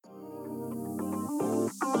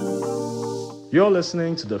You're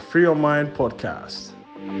listening to the Free Your Mind podcast.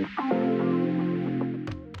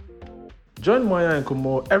 Join Moya and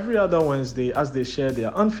Kumo every other Wednesday as they share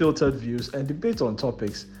their unfiltered views and debate on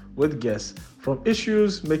topics with guests, from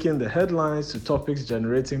issues making the headlines to topics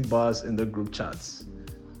generating buzz in the group chats.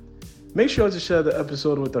 Make sure to share the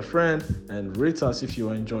episode with a friend and rate us if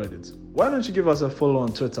you enjoyed it. Why don't you give us a follow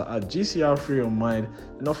on Twitter at GCR Free Your Mind,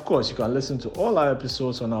 and of course you can listen to all our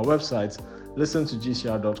episodes on our website,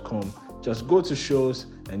 listentogcr.com. Just go to shows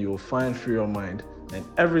and you will find Free Your Mind and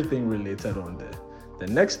everything related on there. The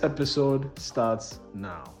next episode starts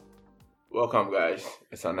now. Welcome, guys.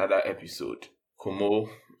 It's another episode. Kumo,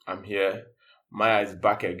 I'm here. Maya is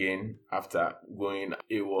back again after going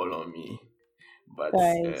AWOL on me. But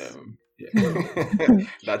that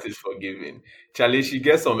is forgiven. Charlie, she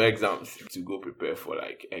gets some exams to go prepare for,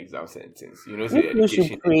 like exam sentence. You know, say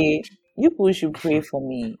education. You people should pray for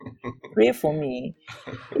me. Pray for me.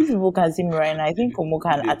 If people can see me right now, I think Kumo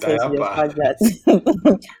can attest to the fact that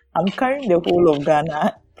I'm carrying the whole of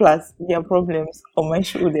Ghana plus their problems on my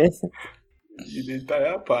shoulders. You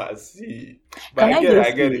entire pass, see. But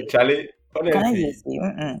I get it, Charlie. Honestly. Can I just say,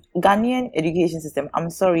 Ghanaian education system, I'm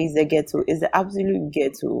sorry, is the ghetto. It's the absolute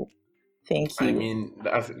ghetto. Thank you. I mean,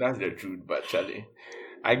 that's the truth, but Charlie,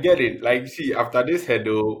 I get it. Like, see, after this head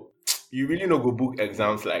though, you really not go book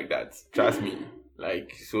exams like that. Trust me.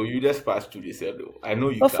 Like, so you just pass through this head though. I know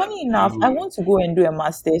you. But funny enough, I want to go and do a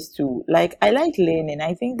master's too. Like, I like learning.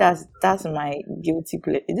 I think that's my guilty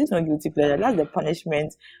pleasure. It is not guilty pleasure. That's the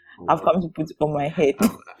punishment I've come to put on my head.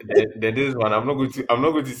 There is one. I'm not going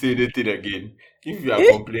to say anything again. If you are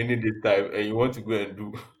complaining this time and you want to go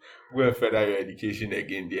and further your education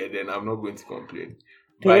again there, then I'm not going to complain.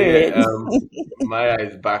 But yeah, Maya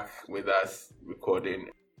is back with us recording.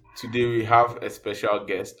 Today we have a special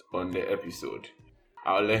guest on the episode.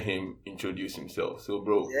 I'll let him introduce himself. So,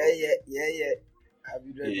 bro. Yeah. I'll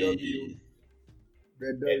be the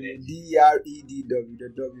DREDW, the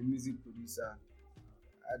W music producer.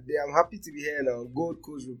 I'm happy to be here now. Gold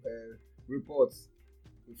Coast reports.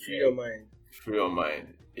 Free Your Mind. Free Your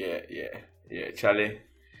Mind. Yeah. Charlie,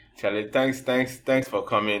 thanks for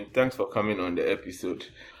coming. Thanks for coming on the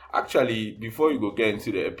episode. Actually, before you go get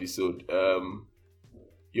into the episode,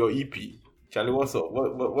 your EP, Charlie, what's up?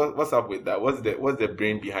 What's up with that? What's the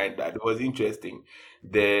brain behind that? It was interesting.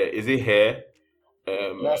 Is it hair?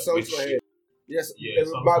 That sounds for hair. Yes,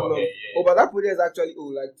 Magnum. Yeah. Oh, but that project is actually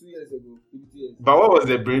like 2 years ago. 2 years. But what was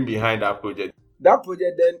the brain behind that project? That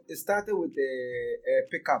project then it started with a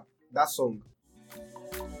pickup. That song.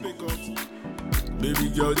 Pick up, baby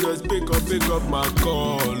girl, just pick up my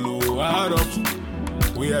call. Oh, hard up.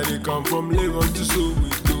 Where they come from, Lagos to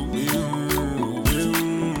Soweto.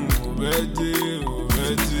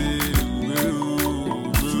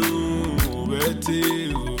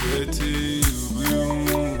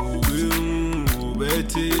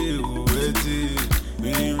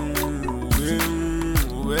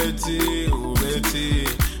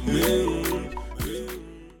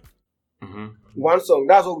 One song,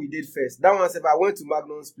 that's what we did first. That one said I went to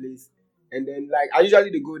Magnum's place, and then like I usually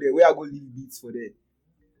they go there where I go leave beats for there.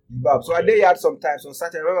 So I did yard sometimes on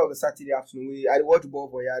Saturday. I remember it was a Saturday afternoon. I watch ball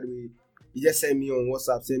for yard way. He just send me on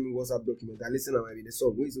WhatsApp, send me WhatsApp document. I listen to the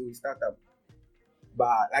song. So we start up.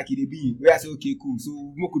 But like it be, we I say okay, cool. So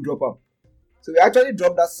we could drop up. So we actually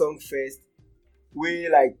dropped that song first. We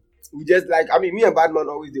just me and Badman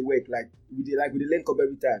always they work. We link up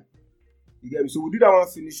every time. You get me? So we do that one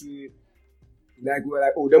finish with we're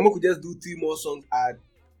like, then we could just do 3 more songs and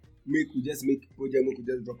make project, we could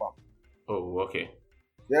just drop up. Oh, okay.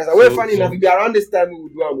 Yes, I was funny enough. It'd be around this time we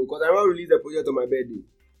would do them because I want to release the project on my birthday.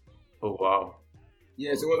 Oh wow.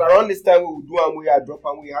 Yeah, so it was around this time we would do them. We had drop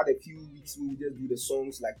and we had a few weeks we would just do the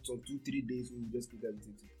songs like some 2-3 days we would just do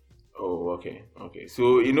everything. Oh, okay.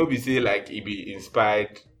 So be say like it be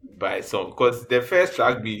inspired by some because the first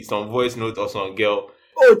track be some voice note or some girl.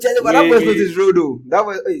 Oh, Charlie, but that voice note is real though. That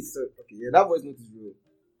voice that voice note is real.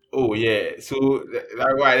 Oh yeah, so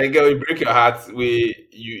like why the girl will break your heart where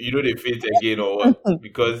you know they fate again or what?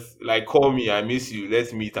 Because like call me, I miss you,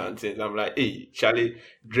 let's meet and things. I'm like, hey, Charlie,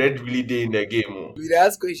 Dread really day in the game. Oh. We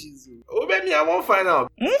ask questions. Oh baby, I won't find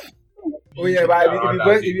out. Oh yeah,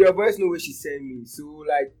 but if your voice know where she sent me, so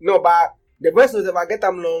like no, but the voice notes if I get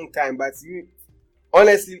them long time, but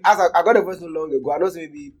honestly, as I got the voice note long ago, I know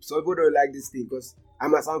maybe some people don't like this thing because I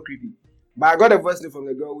might sound creepy, but I got a voice note from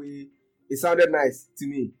the girl where it sounded nice to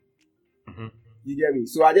me. Mm-hmm. You get me?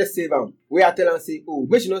 So I just save them. Where I tell her and say, oh,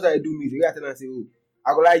 when she knows how I do music, where I tell her and say, oh,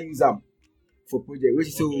 I go like use them for project. Where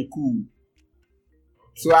she say, oh, cool.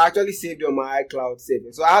 So I actually saved it on my iCloud save.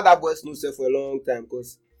 So I had that voice note for a long time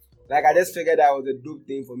because Like I just figured that was a dope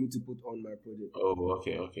thing for me to put on my project. Oh,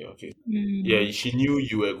 okay. Yeah, she knew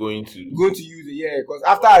you were going to use it, yeah. Because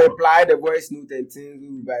after I replied the voice note and things,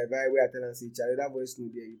 we by where I tell and say, Charlie, that voice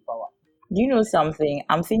note there, you power. Do you know something?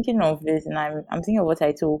 I'm thinking of this, and I'm thinking of what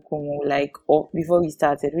I told Kumu like before we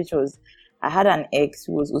started, which was I had an ex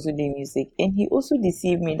who was also doing music, and he also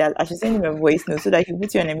deceived me that I should send him a voice note so that he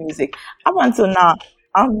put you on the music. Up until now,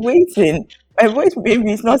 I'm waiting. My voice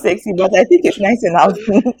maybe is not sexy, but I think it's nice enough.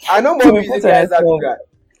 I know more music guys that do that.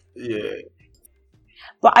 Yeah.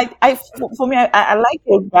 But for me, I like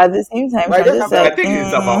it, but at the same time, But I'm just I like, think it's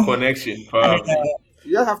about connection, probably.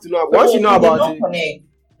 You just have to know. Once you know about it.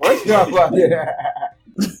 Once you know about it.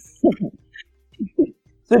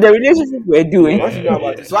 So the relationship we're doing. Once you know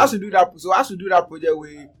about it. So I should do that. So I should do that project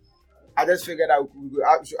where I just figured out we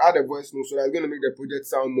should add a voice note so that's going to make the project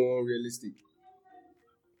sound more realistic.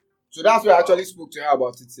 So that's why I actually spoke to her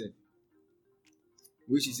about it. Said,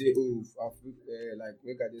 which she said, "Oh, like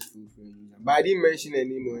make her just full friend." But I didn't mention her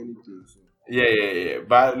name or anything. So. Yeah.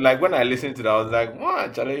 But like when I listened to that, I was like, "Wow,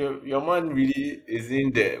 Charlie, your man really is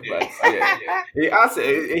in there." But yeah.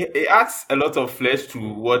 It adds a lot of flesh to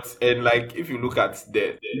what, and like if you look at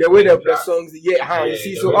the way the songs, you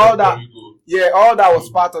see, so all that, all that was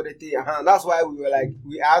part of the thing. That's why we were like,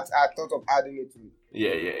 I thought of adding it to it.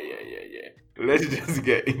 Yeah. Let's just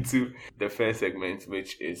get into the first segment,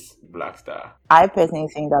 which is Black Star. I personally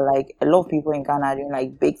think that like a lot of people in Ghana are doing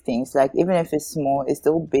like big things. Like even if it's small, it's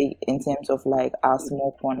still big in terms of like our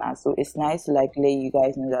small corner. So it's nice to like let you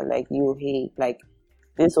guys know that like hey, like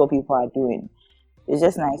this is what people are doing. It's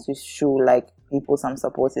just nice to show like people some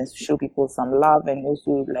support and show people some love, and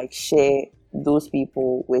also like share those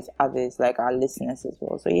people with others, like our listeners as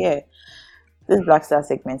well. So yeah, this Black Star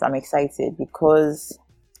segment, I'm excited because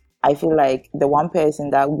I feel like the one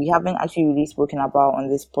person that we haven't actually really spoken about on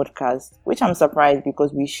this podcast, which I'm surprised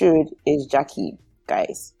because we should, is Jackie,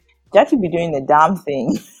 guys. Jackie be doing the damn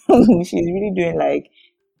thing. She's really doing like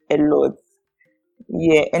a lot.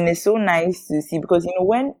 Yeah, and it's so nice to see because, you know,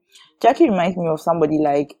 when Jackie reminds me of somebody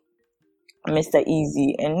like Mr.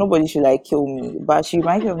 Easy, and nobody should like kill me, but she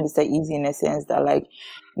reminds me of Mr. Easy in a sense that like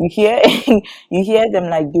you hear them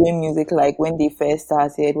like doing music like when they first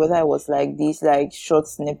started, whether it was like these like short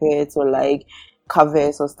snippets or like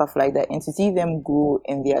covers or stuff like that, and to see them grow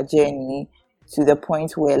in their journey to the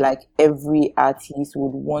point where like every artist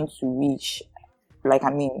would want to reach, like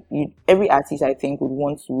every artist I think would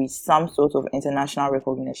want to reach some sort of international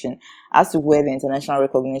recognition. As to where the international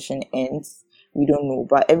recognition ends, we don't know,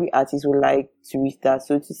 but every artist would like to reach that.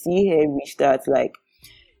 So to see her reach that, like,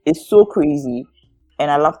 it's so crazy, and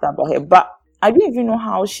I love that about her. But I don't even know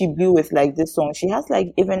how she blew with like this song. She has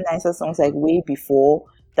like even nicer songs like way before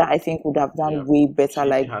that I think would have done way better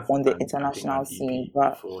like on the international scene.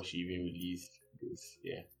 But before she even released this,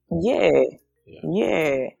 yeah.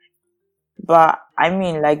 But I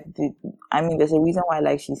mean, there's a reason why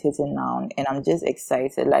like she's hitting now, and I'm just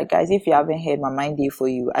excited. Like, guys, if you haven't heard My Mind Day For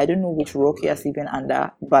You, I don't know which rock you're sleeping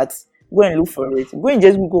under, but go and look for it. Go and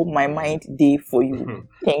just Google My Mind Day For You.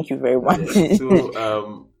 Thank you very much.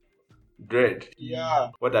 So, Dread. Yeah.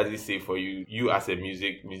 What does it say for you? You as a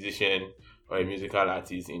musician or a musical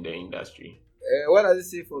artist in the industry? What does it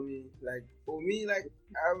say for me? Like for me, like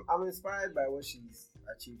I'm inspired by what she's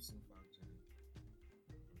achieved so far.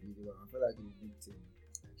 I feel like it's a big thing.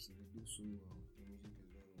 Like she will do so well. The music is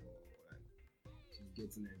doing well. Like she's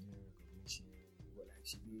getting Nigerian recognition. Like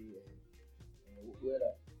she did where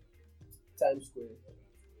that Times Square.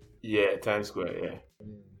 Yeah, Times Square. Yeah.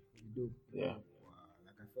 Dope. Yeah. Wow.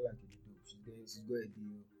 Like I feel like it's dope. She's got a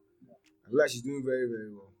deal. I feel like she's doing very,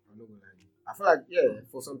 very well. I'm not gonna lie. I feel like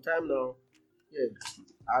for some time now,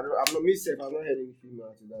 I'm not myself. I've not heard any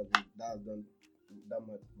female artist that's done that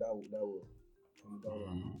much that well.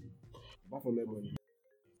 Apart from everybody.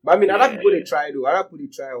 But I mean, other people they try though. Other people they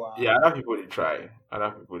try. Wow. Yeah, other people they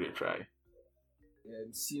try.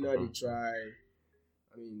 And Cena they try.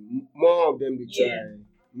 I mean, more of them they try.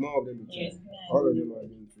 Yes, all of them are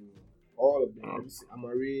doing too. All of them.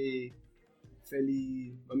 Amare,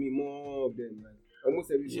 Feli. I mean, more of them. Like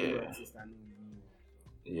almost every single artist I know.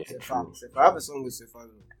 Yeah. Sefa. I have a song with Sefa.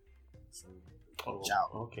 So, ciao.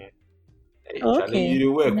 Okay. Okay,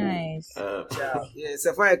 you work. nice. Yeah,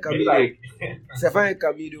 Sefa and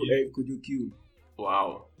Kamido and Kujuku.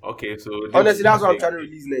 Wow. Okay, so honestly, that's what I'm trying to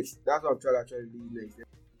release next.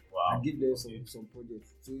 Wow. I give them some projects.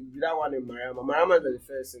 So that one in Marama. Marama is the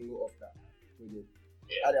first single of that project.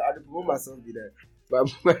 I promote myself with that.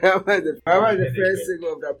 But Marama is the first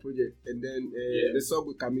single of that project, and then the song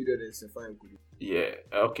with Kamido and Sefa and Kujuku. Yeah.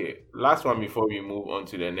 Okay. Last one before we move on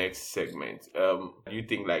to the next segment. Do you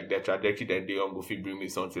think like the trajectory that they on go fit bring me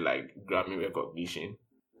something like Grammy recognition?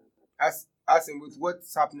 As in with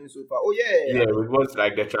what's happening so far. Oh yeah. Yeah, with what's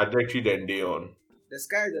like the trajectory that they on. The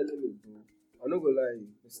sky's the limit, bro. I'm not gonna lie.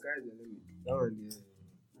 The sky's the limit. That one, yeah.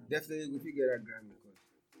 Definitely, if you get that Grammy, because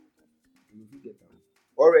if you get that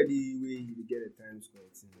already, we get a time score.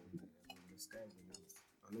 The sky's the limit.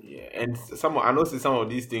 Yeah, and I know some of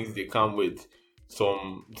these things they come with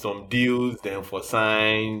some deals, then for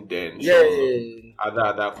sign, then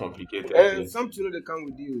other complicated things. Some they come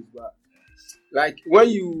with deals, but like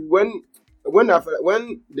when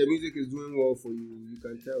the music is doing well for you, you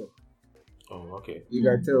can tell. Oh, okay. You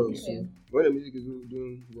can tell. Okay. So when the music is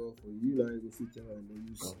doing well for you, now you go see tell and then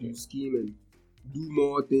you scheme and do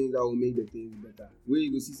more things that will make the things better. Where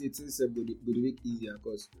you go see things will make easier,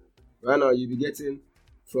 because right now you'll be getting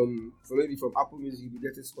from Apple Music, you'll be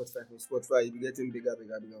getting Spotify. From Spotify, you'll be getting bigger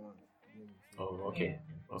one. Oh, okay.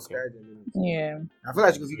 Okay. Yeah. I feel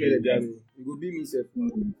like you could get a Grammy. You could be me self.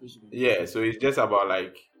 Yeah, so it's just about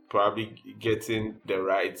like probably getting the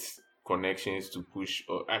right connections to push,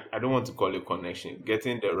 or I don't want to call it connection,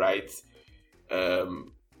 getting the right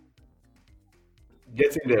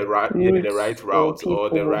route or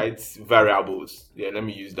the right variables. Yeah, let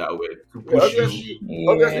me use that word to push obviously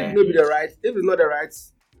it may be the right. If it's not the right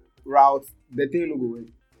route, the thing will go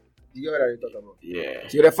in. You get what I talk about? Yeah.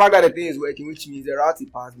 So the fact that the thing is working, which means the route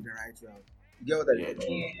it passed be the right route. You get what I talk about?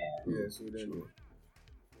 Yeah. So then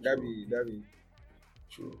that'd be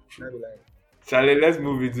true. That'd be like. Charlie, let's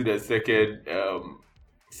move into the second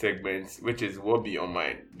segment, which is what be on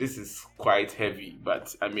mind. This is quite heavy,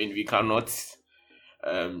 but I mean we cannot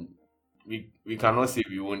we cannot say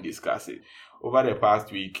we won't discuss it. Over the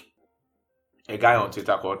past week, a guy on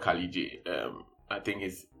Twitter called Kali J, I think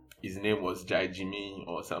his name was Jai Jimmy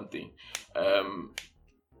or something,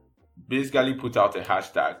 basically put out a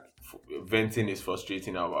hashtag venting his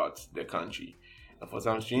frustration about the country. And for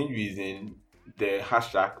some strange reason, the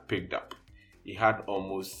hashtag picked up. He had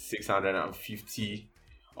almost 650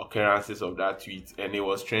 occurrences of that tweet, and it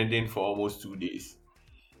was trending for almost 2 days.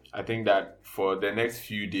 I think that for the next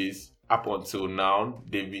few days, up until now,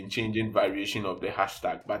 they've been changing variation of the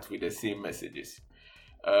hashtag, but with the same messages.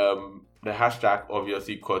 The hashtag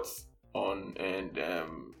obviously caught on, and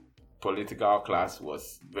political class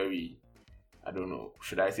was very, I don't know,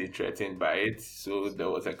 should I say threatened by it? So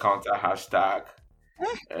there was a counter hashtag.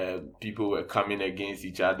 People were coming against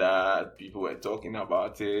each other. People were talking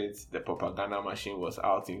about it. The propaganda machine was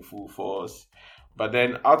out in full force. But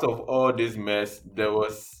then out of all this mess, there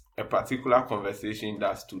was a particular conversation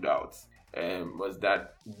that stood out. Was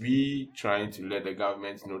that we trying to let the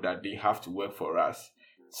government know that they have to work for us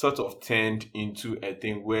sort of turned into a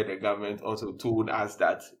thing where the government also told us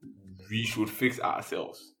that we should fix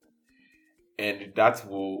ourselves. And that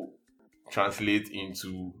will translate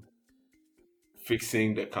into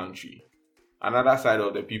fixing the country. Another side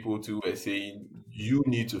of the people too were saying you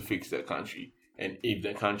need to fix the country, and if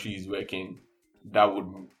the country is working, that would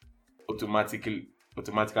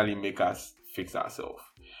automatically make us fix ourselves.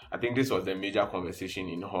 I think this was the major conversation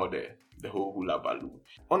in the whole hula baloo.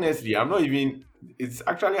 Honestly, it's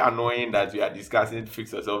actually annoying that we are discussing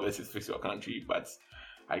fix yourself versus fix your country, but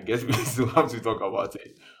I guess we still have to talk about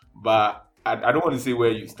it. But I don't want to say where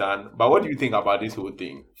you stand, but what do you think about this whole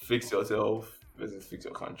thing? Fix yourself versus fix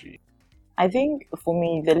your country. I think for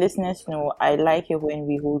me, the listeners know I like it when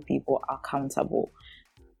we hold people accountable.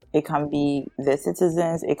 It can be the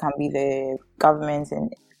citizens, it can be the government,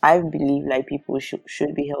 and I believe like people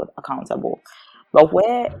should be held accountable. But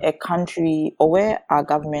where a country or where our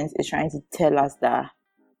government is trying to tell us that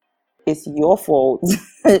it's your fault,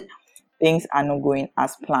 things are not going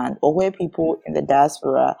as planned, or where people in the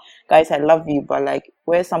diaspora, guys, I love you, but like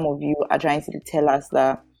where some of you are trying to tell us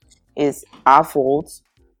that it's our fault,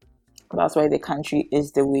 that's why the country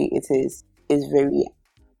is the way it is very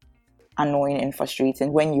annoying and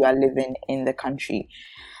frustrating when you are living in the country.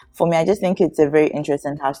 For me, I just think it's a very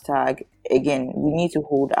interesting hashtag. Again, we need to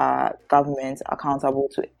hold our government accountable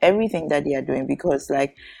to everything that they are doing, because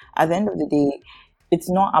like at the end of the day, it's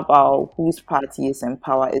not about whose party is in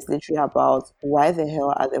power. It's literally about why the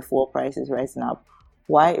hell are the fuel prices rising up?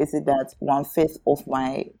 Why is it that 1/5 of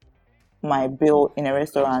my bill in a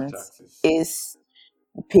restaurant is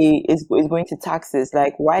going to taxes?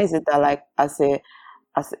 Like, why is it that like as a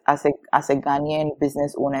Ghanaian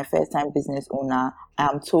business owner, first time business owner,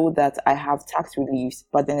 I'm told that I have tax reliefs,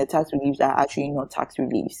 but then the tax reliefs are actually not tax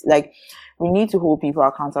reliefs. Like, we need to hold people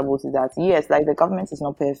accountable to that. Yes, like the government is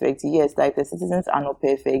not perfect. Yes, like the citizens are not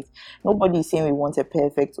perfect. Nobody is saying we want a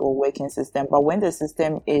perfect or working system, but when the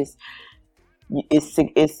system is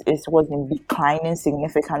it was declining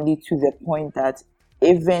significantly to the point that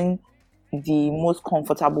even the most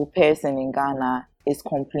comfortable person in Ghana is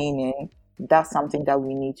complaining. That's something that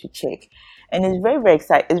we need to check. And it's very, very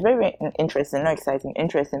exciting. It's very, very interesting, not exciting,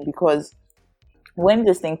 interesting, because when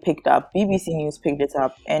this thing picked up, BBC News picked it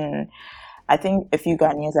up, and I think a few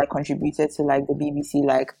Ghanaians like contributed to like the BBC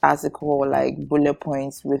like article, like bullet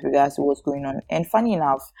points with regards to what's going on. And funny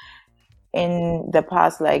enough, in the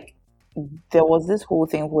past, like there was this whole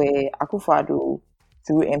thing where Akufo-Addo,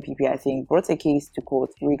 through MPP, I think, brought a case to court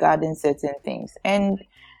regarding certain things, and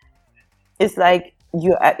it's like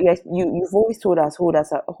you've always told us,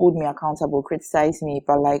 hold me accountable, criticize me,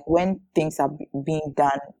 but like when things are being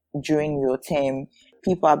done during your term,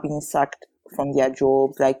 people are being sacked from their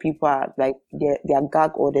jobs, like people are like there are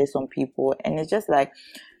gag orders on people, and it's just like,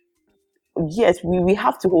 yes, we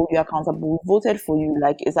have to hold you accountable. We voted for you.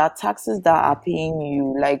 Like, it's our taxes that are paying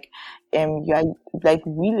you. Like, you are like,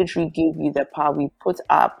 we literally gave you the power. We put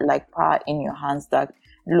up like power in your hands that,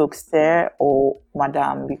 look, sir or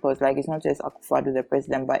madam, because like it's not just Akufo-Addo the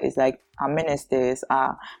president, but it's like our ministers,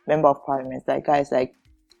 our member of parliament, like guys, like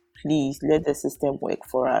please let the system work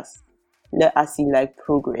for us. Let us see like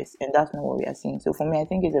progress, and that's not what we are seeing. So for me, I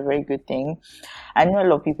think it's a very good thing. I know a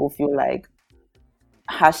lot of people feel like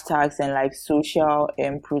hashtags and like social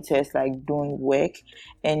protests like don't work,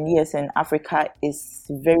 and yes, in Africa it's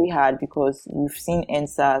very hard because we've seen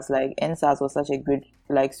NSAS. Like NSAS was such a good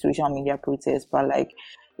like social media protest, but like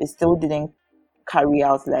it still didn't carry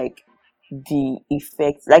out like the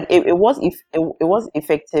effects. Like it was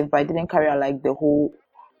effective, but it didn't carry out like the whole,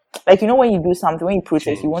 like, you know, when you do something, when you protest,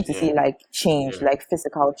 Change, you want to see like change, Yeah. like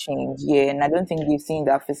physical change. Yeah, and I don't think we've seen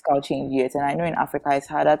that physical change yet. And I know in Africa it's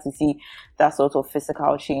harder to see that sort of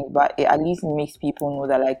physical change, but it at least makes people know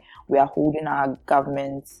that like we are holding our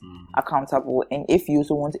government accountable. And if you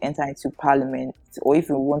also want to enter into parliament, or if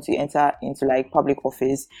you want to enter into like public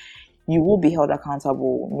office, you will be held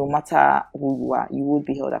accountable no matter who you are. You will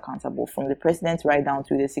be held accountable, from the president right down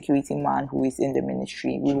to the security man who is in the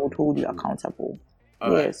ministry. We would hold you accountable.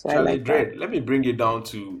 All right, So I Charlie like Dread, that. let me bring it down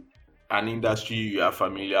to an industry you are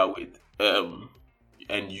familiar with,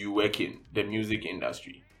 and you work in the music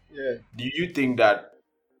industry. Yeah. Do you think that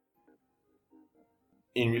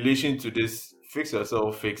in relation to this fix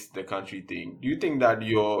yourself, fix the country thing, do you think that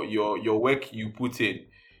your work you put in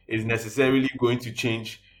is necessarily going to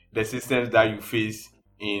change the systems that you face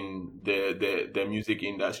in the music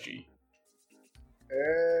industry?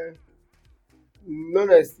 No,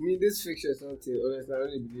 nice. Me, this fiction something. Honestly, I don't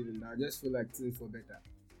really believe in that. I just feel like things for better.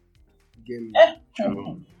 Get me?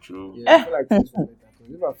 True. Yeah, I feel like things for better.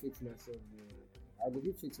 Because if I fix myself, I go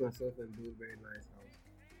be fix myself and do a very nice house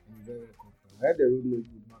and very comfortable. I had the road no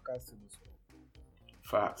good, my car still was small.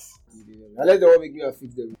 Facts. Unless they want to make me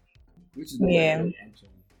fix the road, which is not Yeah. my job, actually.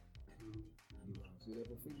 So they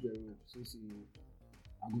will fix the road. So see,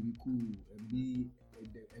 I go be cool and be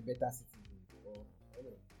a better citizen. Or I don't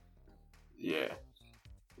know. Yeah.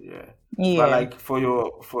 Yeah. But like for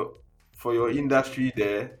your industry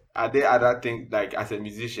there, are there other things like as a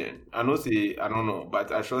musician? I don't know,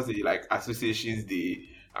 but I should say like associations they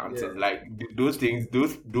and Yeah. like those things,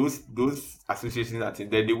 those associations and things,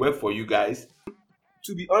 then they work for you guys.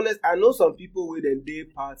 To be honest, I know some people where they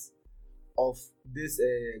part of this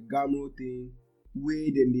Gamo thing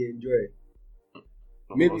where then they enjoy.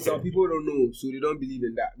 Maybe Okay. some people don't know, so they don't believe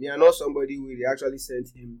in that. Me, I know somebody where they actually sent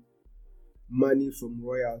him money from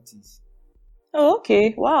royalties. Oh,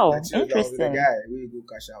 okay. Wow. Like, so that was the Interesting. guy where you go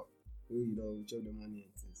cash out, where you know we chop the money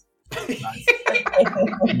and things.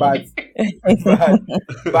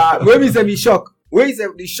 But when we say we shock, when he said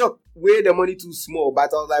the shock, where the money too small.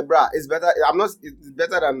 But I was like, bruh, it's better. It's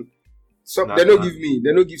better than some. They don't give me.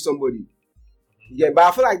 They don't give somebody. Yeah, but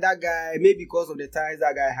I feel like that guy, maybe because of the ties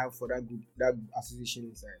that guy have for that group, that association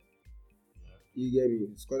inside. You get me?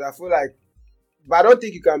 Because I feel like, but I don't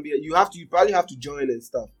think you can be. You probably have to join and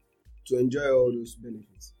stuff to enjoy all those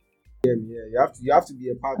benefits. Yeah, you have to be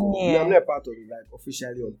a part of it. Yeah. I'm not a part of it, like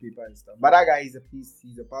officially on paper and stuff. But that guy is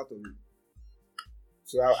he's a part of it.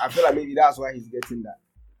 So I feel like maybe that's why he's getting that.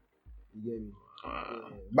 You get me?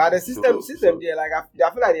 But the system there, like I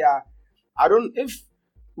feel like they are. I don't if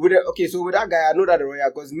with with that guy I know that the royal,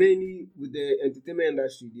 because mainly with the entertainment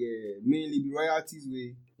industry, there mainly the royalties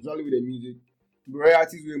way. It's only with the music. The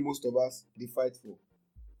royalties way most of us they fight for.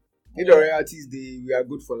 If the royalties we are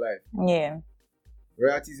good for life. Yeah.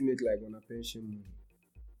 Royalties make like on a pension money.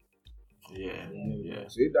 Yeah.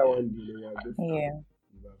 So if that one they are good for Yeah.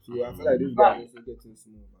 life. So I feel like this guy is also getting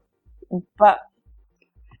small. But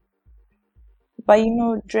But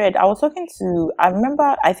Dread, I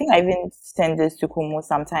remember, I think I even sent this to Kumo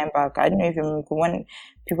some time back. I don't know if you remember when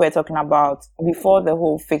people were talking about, before the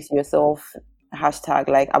whole fix yourself hashtag,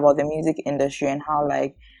 like about the music industry and how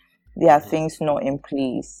like there are things not in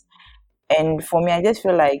place. And for me, I just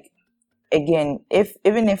feel like, again,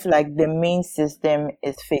 even if like the main system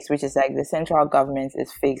is fixed, which is like the central government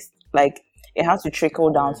is fixed, like it has to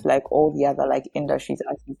trickle down to like all the other like industries,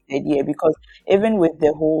 as you said, yeah. Because even with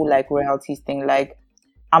the whole like royalties thing, like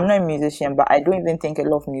I'm not a musician, but I don't even think a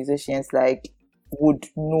lot of musicians like would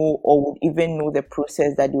know or would even know the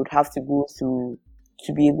process that you would have to go through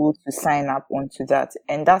to be able to sign up onto that.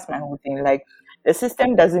 And that's my whole thing. Like the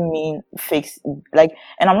system doesn't mean fix, like,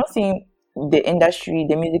 and I'm not saying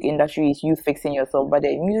the music industry is you fixing yourself, but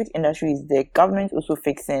the music industry is the government also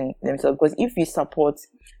fixing themselves. Because if we support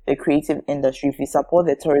the creative industry, if we support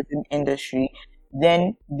the tourism industry,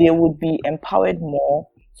 then they would be empowered more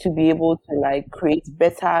to be able to like create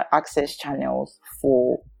better access channels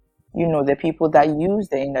for the people that use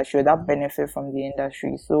the industry, that benefit from the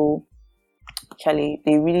industry. So Charlie,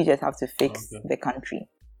 they really just have to fix the country.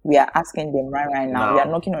 We are asking them right now. We are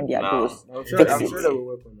knocking on their doors. I'm sure they will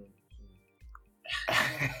work on it.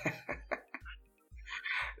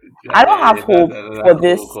 I don't have hope for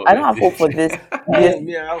this. I don't have hope for this.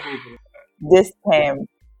 This term.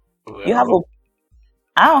 You have hope.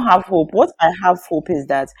 I don't have hope. What I have hope is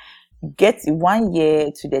that get 1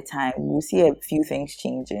 year to the time, we'll see a few things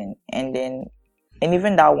changing, and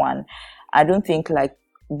even that one, I don't think like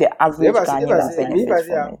the average Ghanaian benefits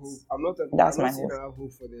from it. That's my hope. I have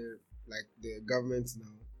hope for the government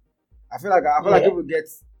now. I feel like it will get.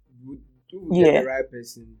 The right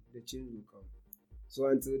person, the change will come. So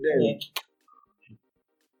until then,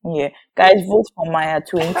 guys, vote for Maya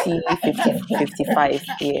 2055.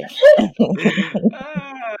 Yeah,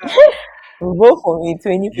 vote for me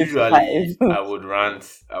 2055. Usually, I would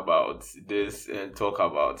rant about this and talk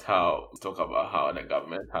about how the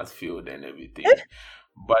government has failed and everything.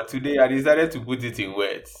 But today, I decided to put it in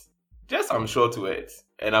words, just some short words,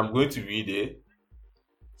 and I'm going to read it.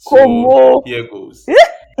 So here goes.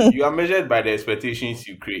 You are measured by the expectations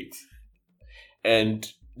you create.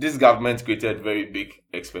 And this government created very big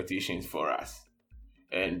expectations for us.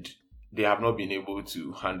 And they have not been able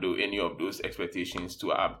to handle any of those expectations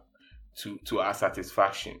to our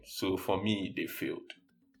satisfaction. So for me, they failed.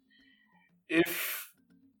 If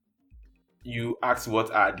you ask what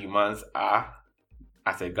our demands are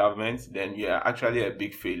as a government, then you are actually a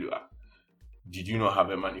big failure. Did you not have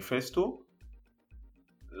a manifesto?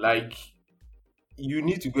 Like, you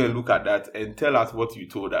need to go and look at that and tell us what you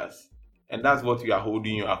told us. And that's what we are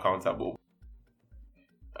holding you accountable.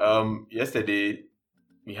 Yesterday,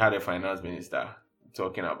 we had a finance minister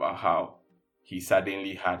talking about how he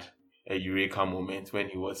suddenly had a eureka moment when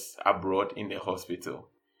he was abroad in the hospital.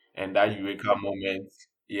 And that eureka moment,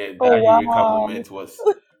 moment was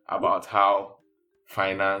about how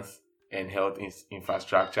finance and health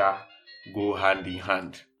infrastructure go hand in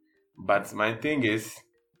hand. But my thing is,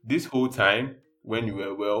 this whole time, when you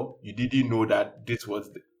were well, you didn't know that this was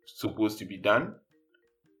supposed to be done.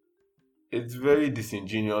 It's very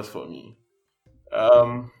disingenuous for me.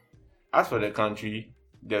 As for the country,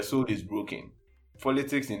 their soul is broken.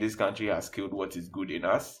 Politics in this country has killed what is good in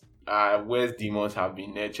us. Where demons have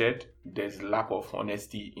been nurtured, there's lack of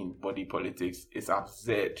honesty in body politics. It's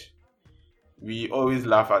absurd. We always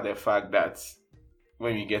laugh at the fact that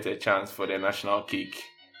when we get a chance for the national cake,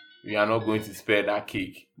 we are not going to spare that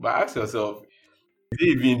cake. But ask yourself, is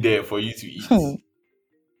it even there for you to eat?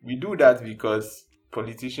 We do that because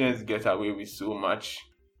politicians get away with so much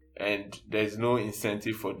and there's no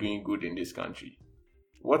incentive for doing good in this country.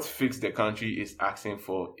 What Fix the Country is asking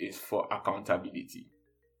for is for accountability.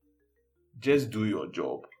 Just do your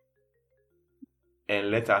job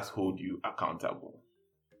and let us hold you accountable.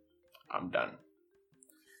 I'm done.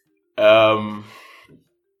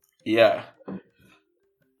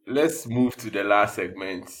 Let's move to the last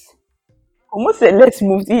segment. Almost said let's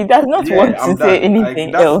move. He does not want to say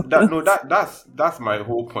anything else. That's my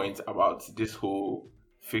whole point about this whole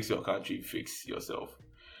fix your country, fix yourself.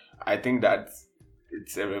 I think that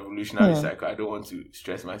it's a revolutionary cycle. I don't want to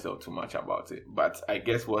stress myself too much about it. But I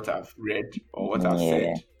guess what I've read or what I've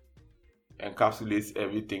said encapsulates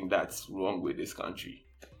everything that's wrong with this country.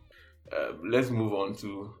 Let's move on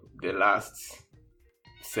to the last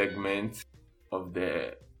segment of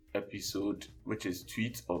the episode, which is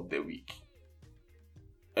Tweet of the Week.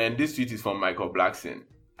 And this tweet is from Michael Blackson.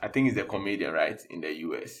 I think he's a comedian, right, in the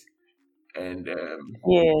US. And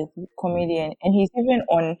yes, comedian, and he's even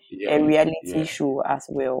on a reality show as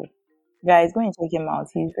well. Guys, go and check him out.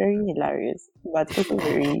 He's very hilarious, but also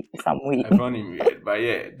very some way. I found him weird. But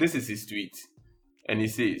yeah, this is his tweet. And he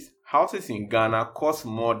says, houses in Ghana cost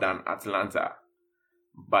more than Atlanta,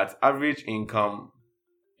 but average income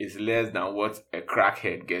is less than what a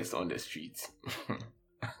crackhead gets on the streets.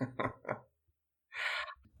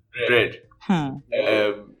 Red.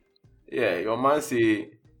 Yeah, your man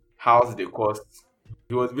say house they cost.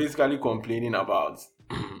 He was basically complaining about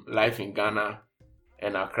life in Ghana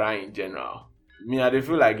and Accra in general. Me, I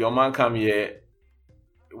feel like your man come here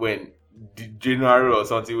when January or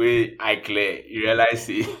something where I clear, you realize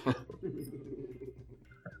it.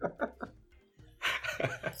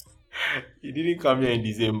 He didn't come here in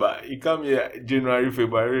December. He come here January,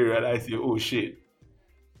 February, realize it, oh shit.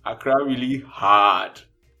 Accra really hard.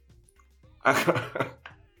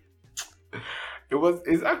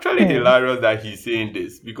 It's actually hilarious that he's saying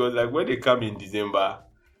this because like when they come in December,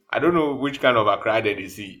 I don't know which kind of Accra they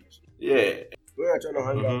see. Yeah. When you're trying to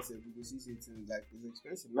hang out, you see something like it's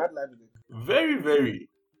expensive. Not like very, very.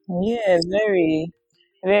 Yeah, very,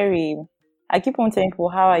 very. I keep on telling people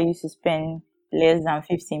how I used to spend less than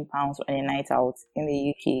 £15 on a night out in the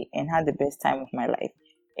UK and had the best time of my life.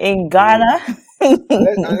 In Ghana,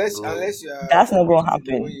 unless you are, that's not gonna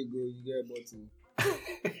happen. When you go, you get a bottle.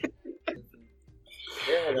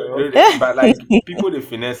 But like people they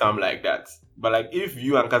finesse them like that. But like if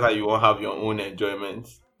you and Kasa you won't have your own enjoyment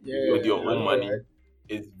with your own money, right?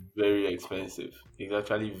 It's very expensive. It's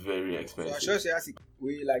actually very expensive. So I sure say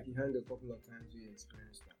we like you hang a couple of times we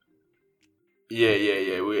experienced that.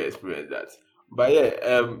 Yeah, we experienced that. But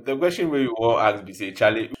yeah, the question we all ask be say,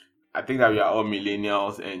 Charlie, I think that we are all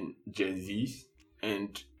millennials and Gen Zs,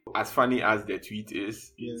 and as funny as the tweet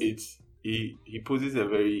is, he poses a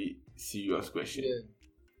very serious question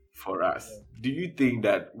for us. Do you think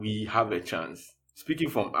that we have a chance? Speaking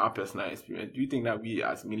from our personal experience, do you think that we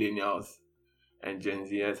as millennials and Gen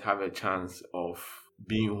Zers have a chance of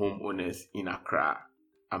being homeowners in Accra?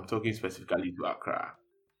 I'm talking specifically to Accra.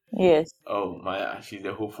 Yes. Oh, Maya, she's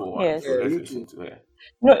the hopeful one. Yes. So let's listen to her.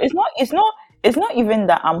 No, it's not even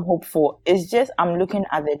that I'm hopeful. It's just I'm looking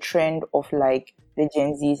at the trend of like the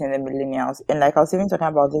Gen Zs and the millennials. And like I was even talking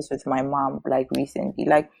about this with my mom like recently.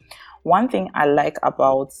 Like one thing I like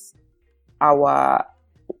about our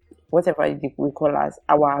whatever we call us,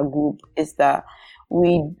 our group, is that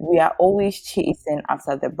we are always chasing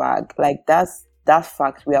after the bag. Like that's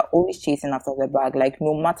fact. We are always chasing after the bag. Like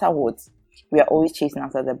no matter what, we are always chasing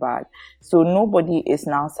after the bag. So nobody is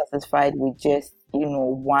now satisfied with just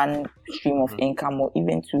one stream of income or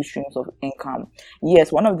even two streams of income.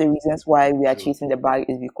 Yes, one of the reasons why we are chasing the bag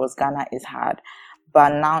is because Ghana is hard.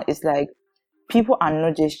 But now it's like people are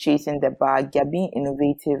not just chasing the bag, they're being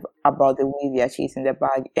innovative about the way they are chasing the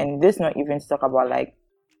bag. And this not even to talk about like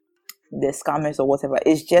the scammers or whatever.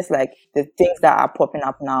 It's just like the things that are popping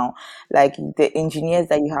up now, like the engineers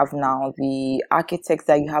that you have now, the architects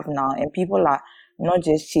that you have now, and people are not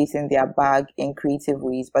just chasing their bag in creative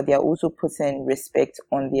ways, but they are also putting respect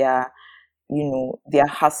on their their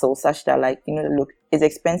hustle, such that like look, it's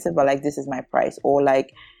expensive, but like this is my price, or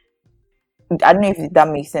like I don't know if that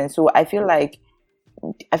makes sense. So I feel like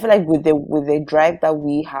with the drive that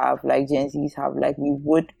we have, like Gen Zs have, like we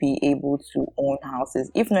would be able to own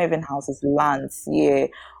houses, if not even houses, lands,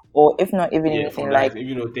 or if not even anything like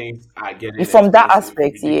things are getting from that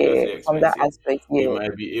aspect, we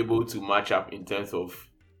might be able to match up in terms of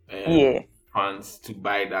funds to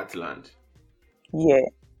buy that land.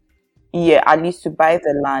 At least to buy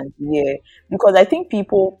the land, because I think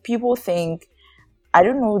people think, I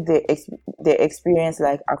don't know the experience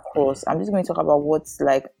like across. I'm just going to talk about what's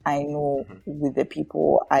like I know with the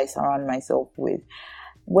people I surround myself with.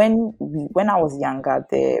 When I was younger,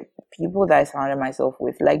 the people that I surrounded myself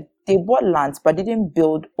with, like they bought lands but didn't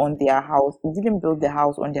build on their house. Didn't build the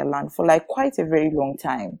house on their land for like quite a very long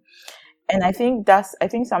time. And I think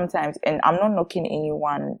sometimes, and I'm not knocking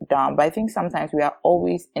anyone down, but I think sometimes we are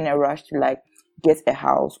always in a rush to like get a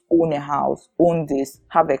house, own this,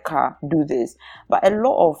 have a car, do this. But a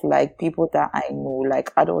lot of like people that I know,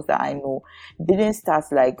 like adults that I know, didn't start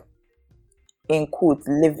like in quotes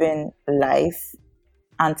living life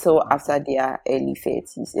until after their early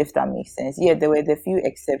 30s, if that makes sense. Yeah, there were the few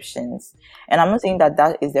exceptions. And I'm not saying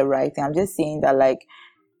that is the right thing. I'm just saying that like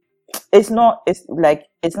it's not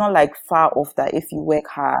like far off that if you work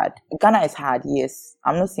hard. Ghana is hard, yes.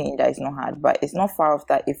 I'm not saying that it's not hard, but it's not far off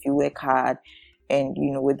that if you work hard and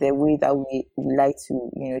with the way that we like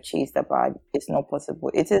to chase the bag, it's not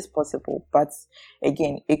possible. It is possible, but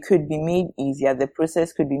again, it could be made easier. The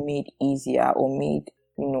process could be made easier or made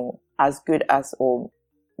as good as or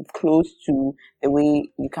close to the way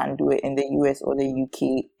you can do it in the US or the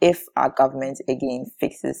UK if our government again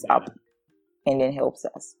fixes up and then helps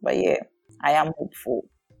us. But yeah, I am hopeful.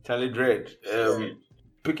 Charlie Dread,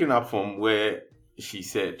 picking up from where she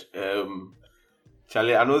said,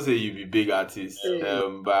 Charlie, I know say you be big artist,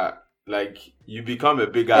 but like you become a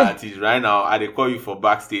bigger artist right now. I they call you for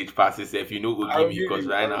backstage passes if you know go give me because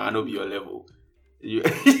right now I know be your level.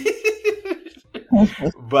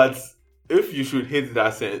 But if you should hit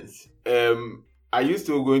that sense, are you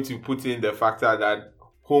still going to put in the factor that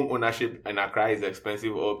home ownership in Accra is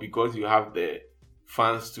expensive, or because you have the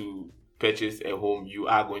funds to purchase a home, you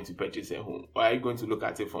are going to purchase a home? Or are you going to look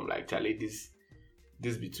at it from like, Charlie, this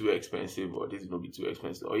be too expensive, or this will be too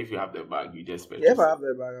expensive? Or if you have the bag, you just purchase? Yeah, if I have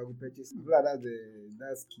the bag, I will purchase. I feel like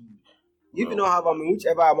that's key. If you don't have,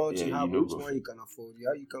 whichever amount you have, which one you can afford,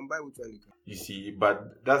 you can buy which one you can. You see,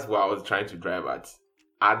 but that's what I was trying to drive at.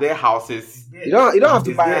 Are there houses? You don't have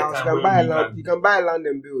to buy a house. You can buy land. You can buy land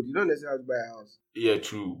and build. You don't necessarily have to buy a house. Yeah,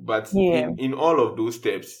 true. But in all of those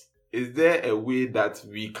steps, is there a way that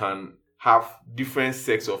we can have different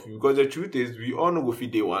sets of? Because the truth is, we all know we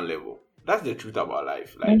fit day one level. That's the truth about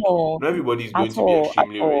life. Like, not everybody is going to be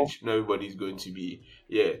extremely rich. Not everybody is going to be,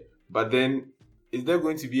 But then, is there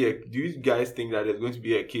going to be do you guys think that there's going to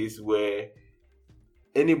be a case where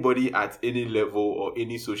anybody at any level or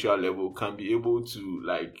any social level can be able to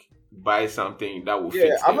like buy something that will fit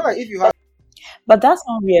them? I feel like if you have, but that's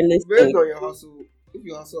not realistic. Based on your hustle, if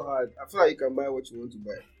you hustle hard, I feel like you can buy what you want to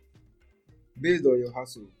buy. Based on your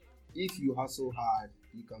hustle, if you hustle hard,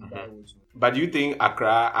 you can buy what you want. But do you think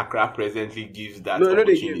Accra presently gives that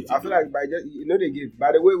opportunity? They give. I feel like they give.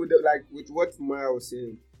 By the way, with what Maya was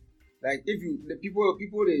saying, like if people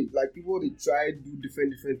they try to do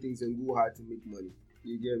different things and go hard to make money.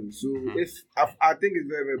 You get me? So if I think it's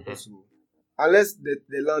very, very possible. Unless the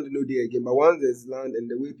land no day again, but once there's land and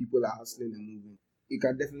the way people are hustling and moving, it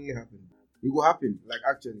can definitely happen. It will happen, like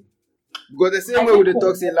actually. Because the same way with the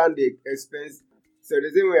talk say land is expensive. So the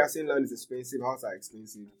same way I saying land is expensive, houses are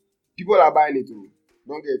expensive. People are buying it too.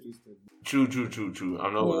 Don't get it twisted. True.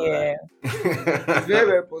 I'm not gonna lie. It's very,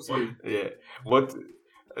 very possible. Yeah. What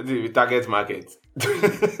the target market? And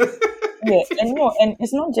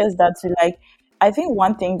it's not just that. So like, I think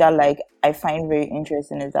one thing that like I find very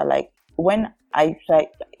interesting is that like when I try,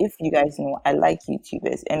 if you guys know, I like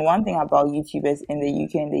YouTubers, and one thing about YouTubers in the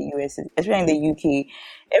UK and the US, especially in the UK,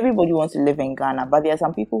 everybody wants to live in Ghana, but there are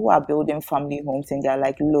some people who are building family homes and they're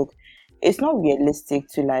like, look, it's not realistic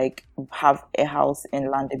to like have a house in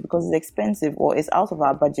London because it's expensive or it's out of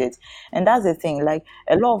our budget. And that's the thing, like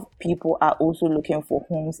a lot of people are also looking for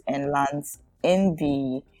homes and lands in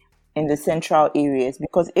the central areas,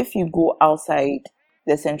 because if you go outside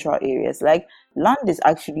the central areas, like land is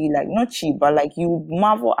actually like not cheap, but like you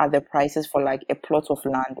marvel at the prices for like a plot of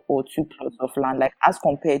land or 2 plots of land, like as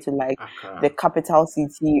compared to like the capital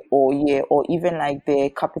city or even like the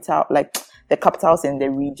capital, like the capitals in the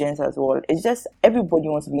regions as well. It's just everybody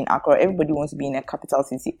wants to be in Accra, everybody wants to be in a capital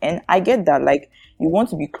city, and I get that, like you want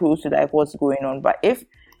to be close to like what's going on, but if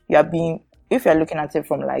you're looking at it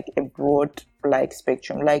from like a broad like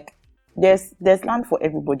spectrum, like there's land for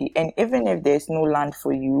everybody, and even if there's no land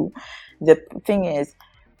for you, the thing is,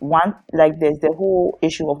 one, like there's the whole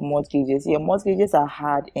issue of mortgages. Yeah, mortgages are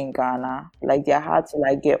hard in Ghana, like they're hard to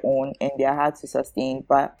like get on and they're hard to sustain,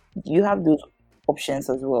 but you have those options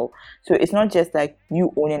as well. So it's not just like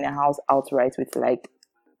you owning a house outright with like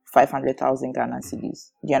 500,000 Ghana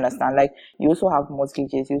cedis. Do you understand? Like you also have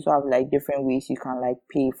mortgages, you also have like different ways you can like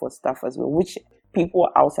pay for stuff as well, which people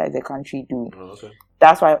outside the country do. Okay.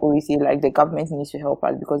 That's why I always say like the government needs to help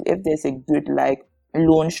us, because if there's a good like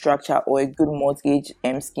loan structure or a good mortgage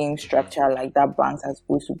scheme structure like that banks are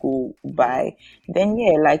supposed to go by, then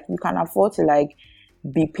yeah, like you can afford to like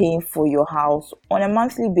be paying for your house on a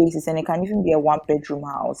monthly basis, and it can even be a 1-bedroom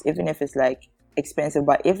house, even if it's like expensive.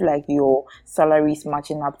 But if like your salary is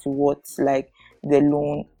matching up to what like the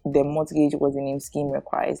mortgage was the name scheme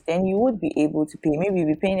requires, then you would be able to pay. Maybe you'll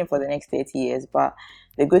be paying it for the next 30 years, but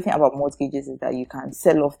the good thing about mortgages is that you can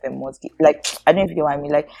sell off the mortgage. Like, I don't know if you know what I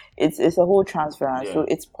mean. Like, it's a whole transference, so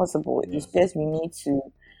it's possible. It's just we need to,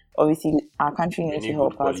 obviously, our country needs to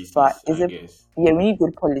help us. But we need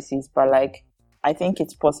good policies. But like, I think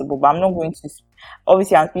it's possible. But I'm not going to.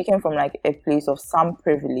 Obviously, I'm speaking from like a place of some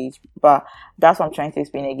privilege. But that's what I'm trying to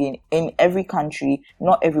explain again. In every country,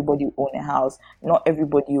 not everybody own a house. Not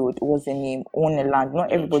everybody would own a land.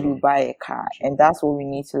 Not everybody would buy a car, and that's what we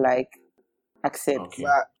need to like accept. Okay.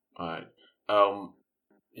 All right.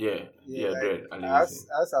 Great. As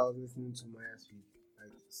I was listening to Maya speak,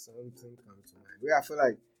 like something comes to mind. I feel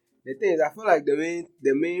like the thing is,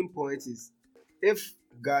 the main point is if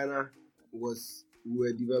Ghana were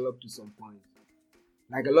developed to some point,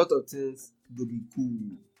 like a lot of things would be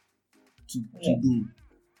cool to do.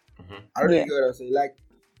 I don't know if you get what I'm saying. Like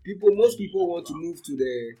most people want to move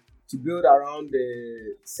to build around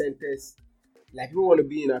the centers. Like people want to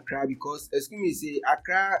be in Accra because, excuse me, say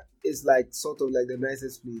Accra is like sort of like the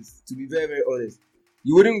nicest place. To be very, very honest,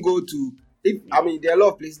 you wouldn't go to there are a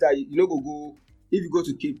lot of places that you know go. If you go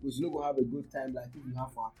to Cape Coast, you know go have a good time like if you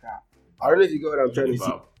have for Accra. I don't know if you get what I'm trying to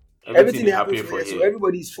say. Everything happens for here, so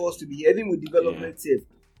everybody is forced to be here. Even with development safe.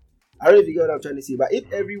 I don't know if you get what I'm trying to say. But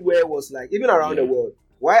if everywhere was like, even around the world,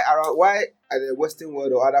 why at the Western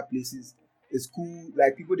world or other places it's cool,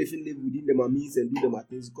 like people they feel live within the means and do the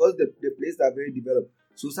things because the places are very developed.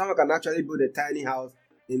 So someone can actually build a tiny house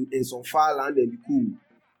in some far land and be cool.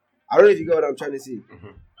 I don't know if you get what I'm trying to say.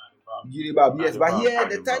 Yes, but here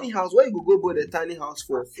the tiny house, where you go build a tiny house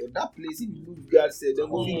for that place, if you look God said, then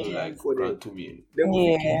go feed for them. Then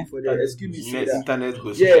go feed for them. Excuse me, say that. Internet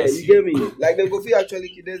goes you get me? Like then go feed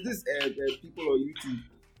actually. There's this people on YouTube.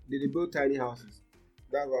 They build tiny houses.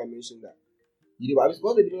 That's why I mentioned that. Because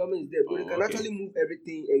the development is there, but they can actually move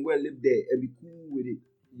everything and go and live there and be cool with it.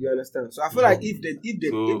 You understand? So I feel like if the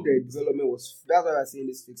development was, that's why I'm saying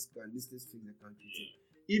this fix the country thing.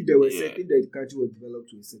 If there were if the country was developed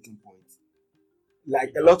to a certain point,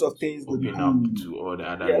 like a lot of things would be cool. To all the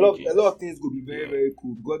other a lot of things would be very, very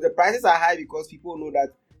cool because the prices are high because people know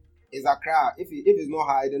that it's Accra. If it's not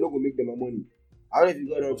high, they're not gonna make them money. I don't know if you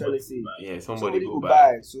got what I'm trying to say. Yeah, somebody will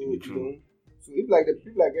buy. So so if like the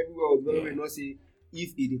people like everywhere was very not say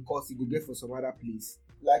if it costs, you go get for some other place.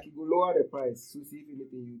 Like you go lower the price. So see if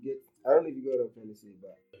anything you get. I don't know if you got what I'm trying to say,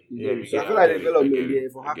 but so I feel like the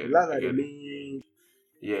development for happy. That's like the main.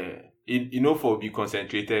 For be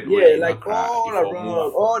concentrated. Like all around,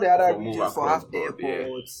 all the other regions for have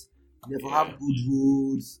airports, they for have good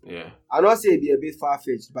roads. Yeah, I not say it be a bit far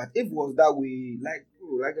fetched, but if it was that way, like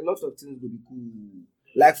a lot of things would be cool.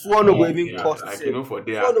 Like phone no go even cost. Like phone no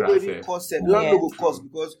go even cost. Land no go cost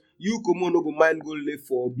because you come on no go mind go live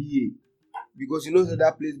for BA because you know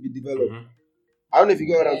that place be developed. I don't know if you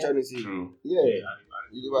get what I'm trying to say. True. I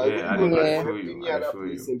feel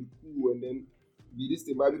you. Cool and then be this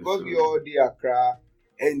thing, but because we all day Accra,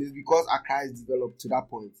 and it's because Accra is developed to that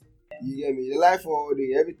point. You get me? The life all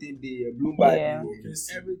day, everything day, Bloomberg,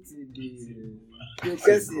 everything day. You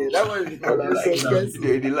can see that one is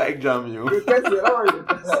the they like jam you. You can see that one is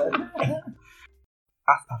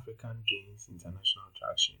As African gains international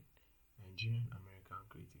traction, Nigerian American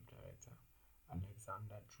creative director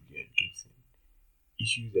Alexander Julian Gibson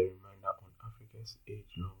issues a reminder on Africa's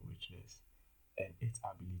age-long richness and its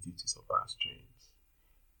ability to surpass trends.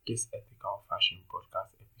 This ethical fashion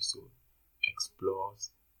podcast episode explores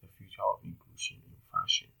the future of inclusion in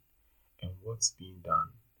fashion and what's being done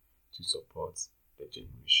to support the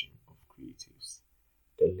generation of creatives.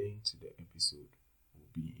 The link to the episode will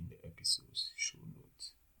be in the episode's show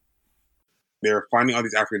notes. They're finding all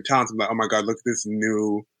these African talents. I'm like, oh my God, look at this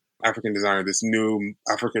new African designer, this new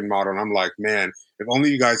African model. And I'm like, man, if only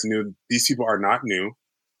you guys knew these people are not new.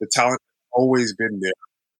 The talent always been there.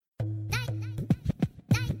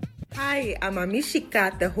 Hi, I'm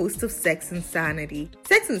Amishika, the host of Sex Insanity.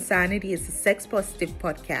 Sex Insanity is a sex-positive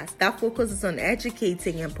podcast that focuses on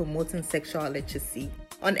educating and promoting sexual literacy.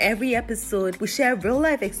 On every episode, we share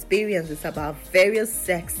real-life experiences about various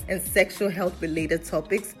sex and sexual health-related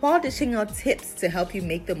topics while dishing out tips to help you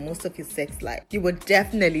make the most of your sex life. You would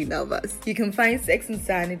definitely love us. You can find Sex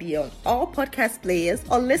Insanity on all podcast players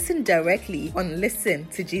or listen directly on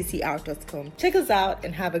listen2gcr.com. Check us out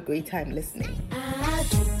and have a great time listening.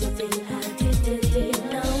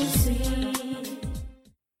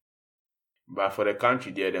 But for the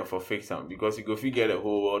country there, then for fix them because you go get the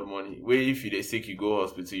whole world money. Where if you sick, you go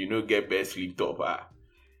hospital, you get best sleep top.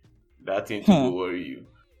 That thing to go worry you.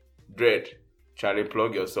 Dread, Charlie,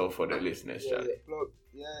 plug yourself for the listeners, Charlie.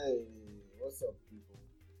 What's up, people?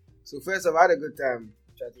 So first of all, I had a good time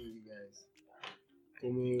chatting with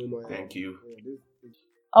you guys. Thank you.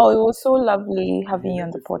 Oh, it was so lovely having you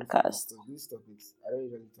on the podcast. These topics, I don't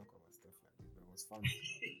usually talk about stuff like this, but it was fun.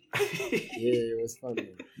 It was fun. Man.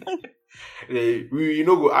 We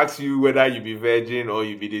go ask you whether you be virgin or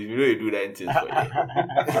you be this. We know you do that things for you.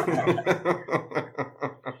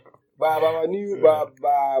 But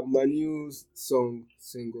my new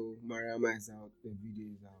single Mariama is out. The video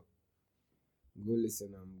is out. Go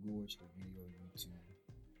listen and go watch the video on YouTube.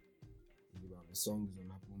 The song is on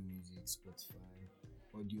Apple Music, Spotify,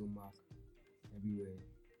 Audio Mac, everywhere.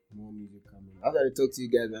 More music coming. After I talk to you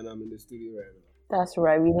guys, and I'm in the studio right now. That's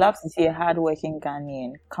right. We love to see a hardworking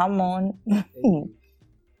Ghanaian. Come on.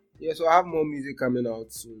 Yeah, so I have more music coming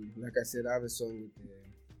out soon. Like I said, I have a song with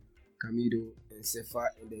Camido and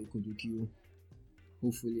Sefa and then Kodukio.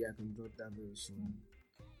 Hopefully, I can drop that very soon.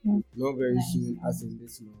 Not very soon, as in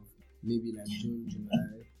this month. Maybe like June,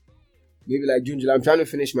 July. I'm trying to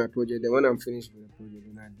finish my project. Then when I'm finished with the project,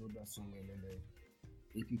 then I drop that song and then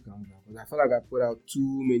the EP comes out. Because I feel like I put out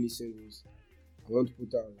too many singles. I want to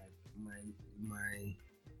put out like my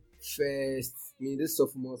first, this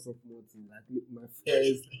sophomore thing, like my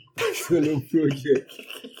first solo project.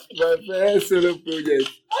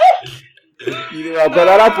 You know, but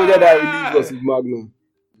another project that I released was with Magnum.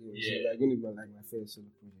 So like going to be like my first solo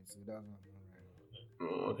project. So that's what I'm doing right now.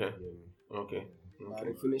 Okay.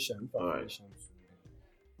 I'll finish like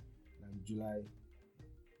July,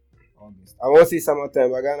 August. I won't say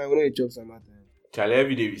summertime, but I want to chop summertime. Charlie,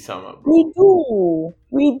 every day be summer, bro.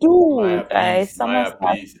 We do. Maya,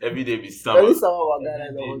 please. Every day be summer. Every summer,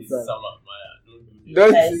 Ghana, summer, Maya.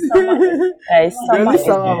 Summer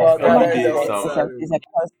is a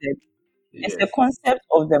concept. It's a concept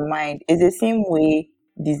of the mind. It's the same way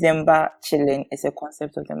December chilling is a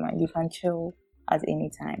concept of the mind. You can chill at any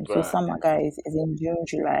time. So summer, guys, is in June,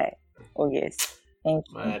 July, August. Thank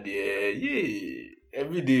you. My dear, yeah.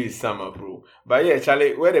 Every day is summer, bro. But yeah,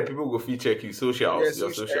 Charlie, where the people go check you? Socials,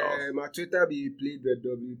 your socials. My Twitter be Playdred,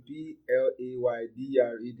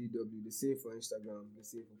 WPLAYDREDW. The same for Instagram, the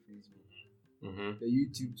same for Facebook. The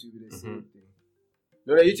YouTube too be the same thing.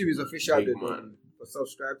 No, the YouTube is official.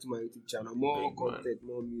 Subscribe to my YouTube channel. More content,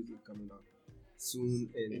 more music coming out soon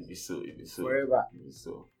and it be so. Forever. It be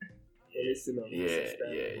so. Listen up.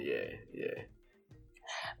 Yeah.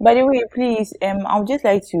 By the way, please, I would just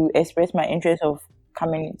like to express my interest of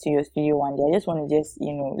coming to your studio one day. I just want to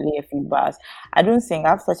lay a few bars. I don't sing. I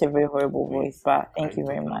have such a very horrible voice, but thank you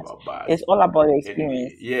very much. It's all about the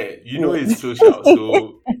experience. Anyway, it's social,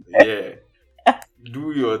 so yeah.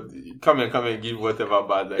 Come and give whatever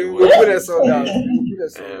bars that you want. We'll put a song down.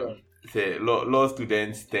 Say law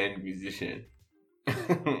students turned musician.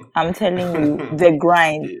 I'm telling you, the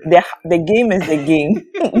grind, the game is the game.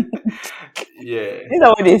 Yeah. Is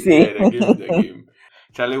that what they say? Yeah, the game is the game.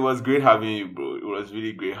 Charlie, it was great having you, bro. It was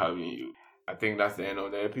really great having you. I think that's the end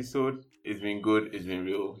of the episode. It's been good. It's been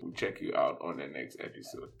real. We'll check you out on the next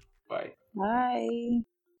episode. Bye. Bye.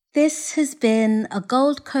 This has been a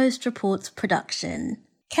Gold Coast Reports production.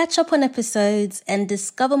 Catch up on episodes and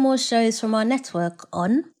discover more shows from our network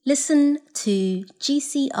on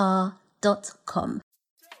listen2gcr.com.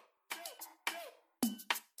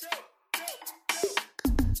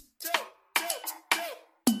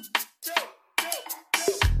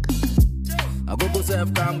 I go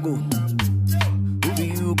self can go. Who be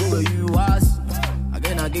you go where you was?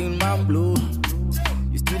 Again, man blow.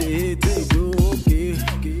 You still the hate they do.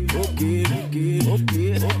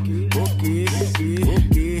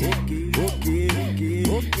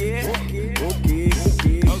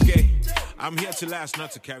 Okay. I'm here to last,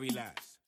 not to carry last.